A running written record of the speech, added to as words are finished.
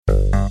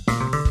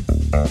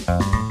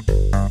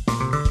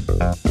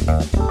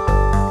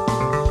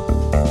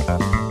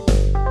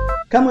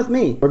Come with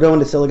me. We're going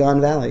to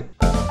Silicon Valley.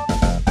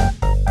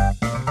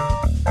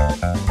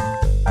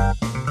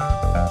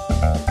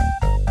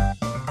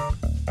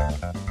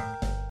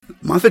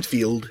 Moffett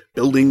Field,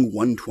 Building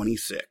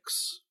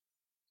 126,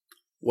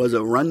 was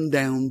a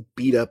run-down,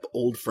 beat-up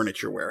old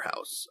furniture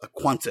warehouse, a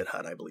Quonset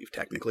hut, I believe,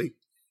 technically.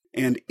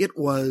 And it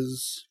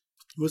was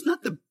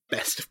not the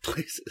best of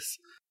places.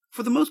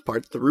 For the most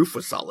part, the roof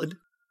was solid.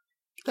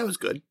 That was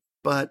good.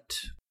 But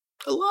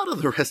a lot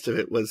of the rest of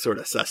it was sort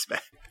of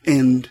suspect.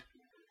 And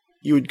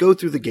you would go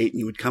through the gate and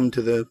you would come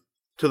to the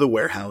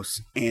warehouse,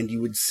 and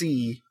you would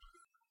see,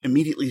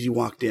 immediately as you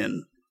walked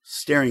in,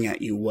 staring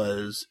at you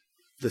was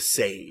the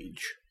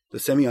Sage, the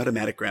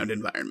semi-automatic ground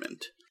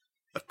environment.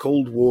 A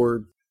Cold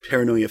War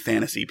paranoia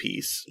fantasy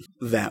piece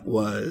that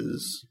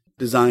was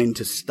designed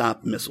to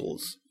stop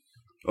missiles,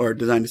 or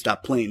designed to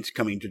stop planes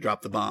coming to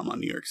drop the bomb on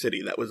New York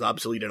City. That was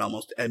obsoleted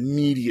almost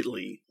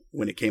immediately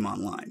when it came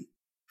online.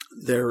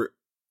 There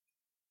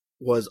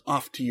was,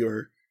 off to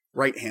your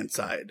right-hand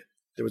side,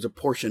 there was a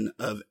portion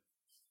of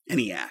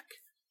ENIAC,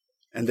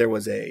 and there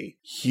was a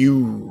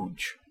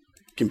huge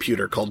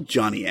computer called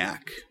Johnny-Ac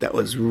that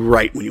was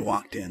right when you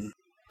walked in.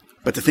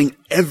 But the thing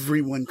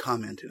everyone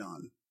commented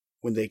on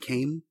when they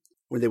came,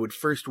 when they would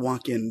first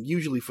walk in,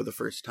 usually for the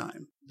first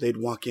time, they'd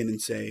walk in and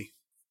say,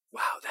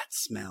 "Wow, that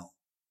smell."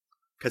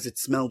 Because it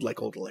smelled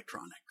like old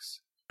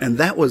electronics. And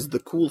that was the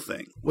cool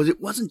thing, was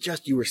it wasn't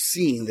just you were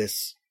seeing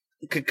this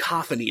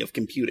cacophony of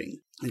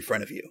computing in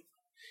front of you.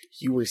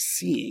 You were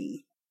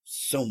seeing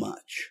so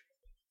much,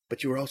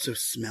 but you were also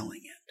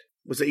smelling it.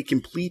 It was a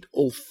complete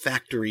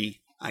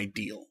olfactory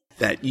ideal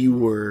that you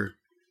were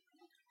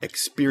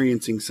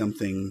experiencing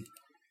something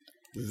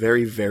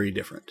very, very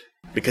different.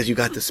 Because you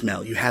got the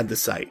smell, you had the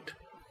sight.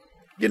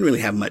 You didn't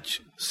really have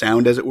much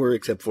sound, as it were,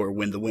 except for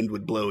when the wind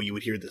would blow, you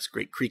would hear this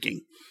great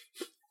creaking.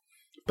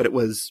 But it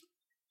was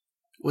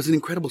an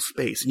incredible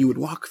space, and you would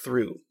walk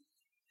through.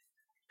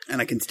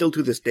 And I can still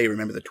to this day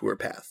remember the tour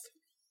path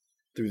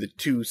through the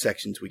 2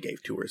 sections we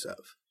gave tours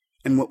of.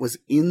 And what was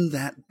in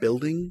that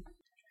building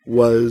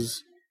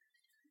was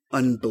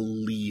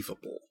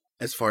unbelievable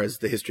as far as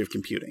the history of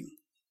computing.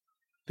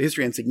 The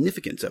history and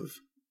significance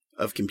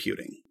of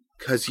computing.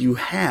 Because you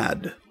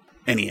had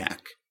ENIAC,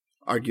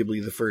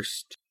 arguably the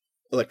first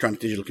electronic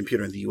digital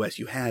computer in the US.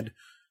 You had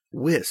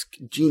WISC,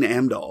 Gene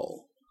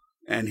Amdahl,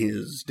 and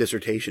his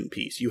dissertation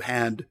piece. You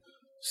had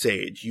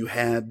Sage. You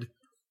had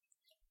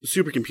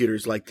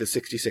supercomputers like the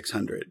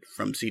 6600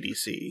 from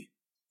CDC.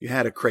 You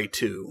had a Cray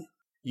 2.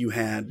 You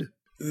had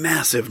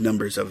massive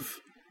numbers of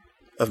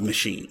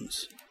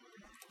machines.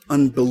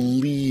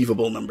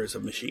 Unbelievable numbers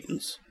of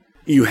machines.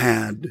 You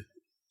had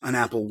an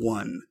Apple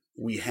I.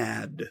 We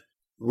had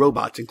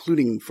robots,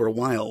 including, for a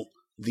while,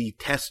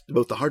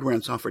 both the hardware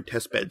and software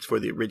test beds for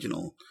the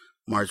original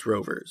Mars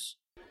rovers.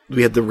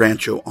 We had the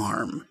Rancho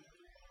arm,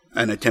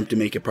 an attempt to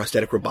make a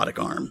prosthetic robotic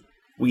arm.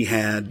 We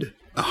had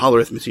a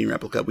Hollerith machine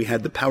replica. We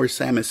had the Power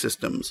Samus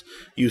systems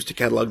used to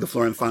catalog the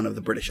flora and fauna of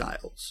the British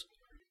Isles.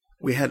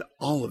 We had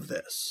all of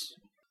this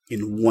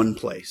in one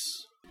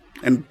place.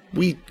 And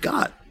we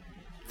got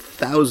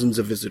thousands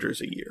of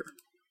visitors a year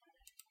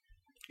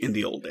in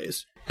the old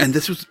days. And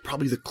this was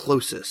probably the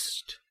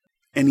closest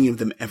any of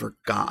them ever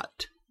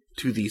got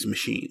to these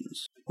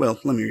machines. Well,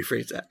 let me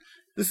rephrase that.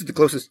 This is the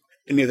closest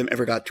any of them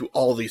ever got to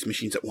all these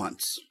machines at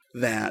once.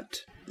 That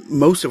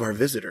most of our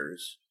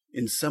visitors,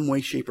 in some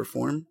way, shape, or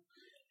form,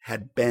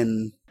 had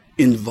been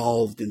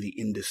involved in the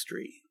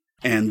industry.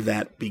 And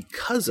that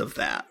because of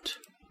that,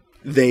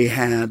 they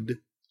had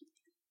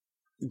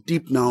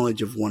deep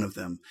knowledge of one of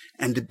them.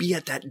 And to be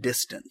at that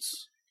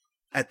distance,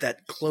 at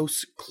that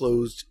close,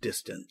 closed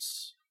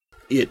distance,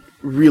 it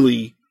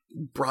really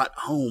brought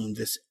home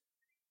this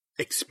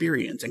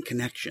experience and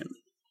connection.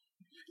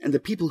 And the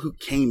people who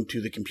came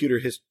to the Computer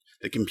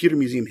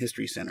Museum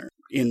History Center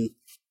in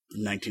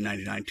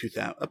 1999,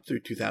 2000, up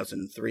through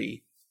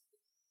 2003,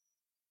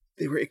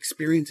 they were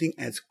experiencing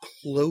as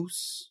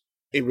close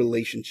a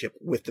relationship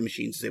with the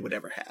machines as they would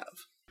ever have,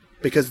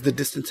 because the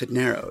distance had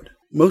narrowed.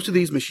 Most of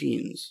these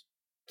machines,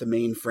 the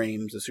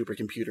mainframes, the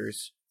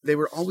supercomputers, they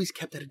were always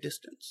kept at a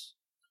distance.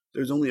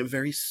 There was only a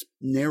very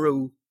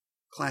narrow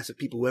class of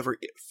people who ever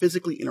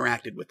physically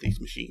interacted with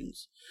these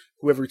machines,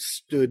 whoever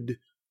stood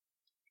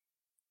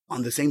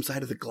on the same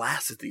side of the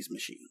glass as these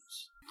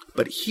machines.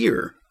 But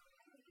here,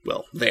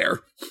 well, there,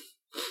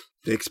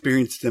 they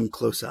experienced them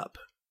close up.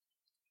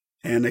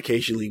 And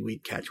occasionally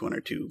we'd catch one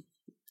or two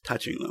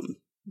touching them,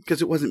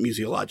 because it wasn't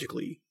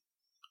museologically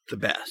the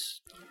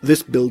best.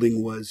 This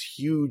building was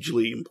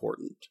hugely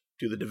important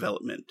to the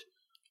development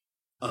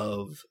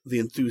of the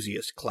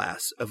enthusiast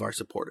class of our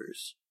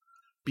supporters,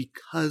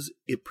 because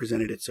it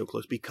presented it so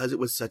close, because it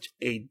was such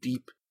a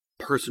deep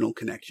personal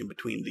connection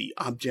between the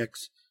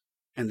objects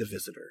and the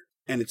visitor.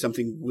 And it's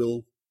something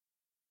we'll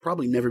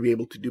probably never be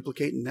able to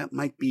duplicate, and that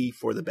might be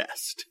for the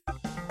best.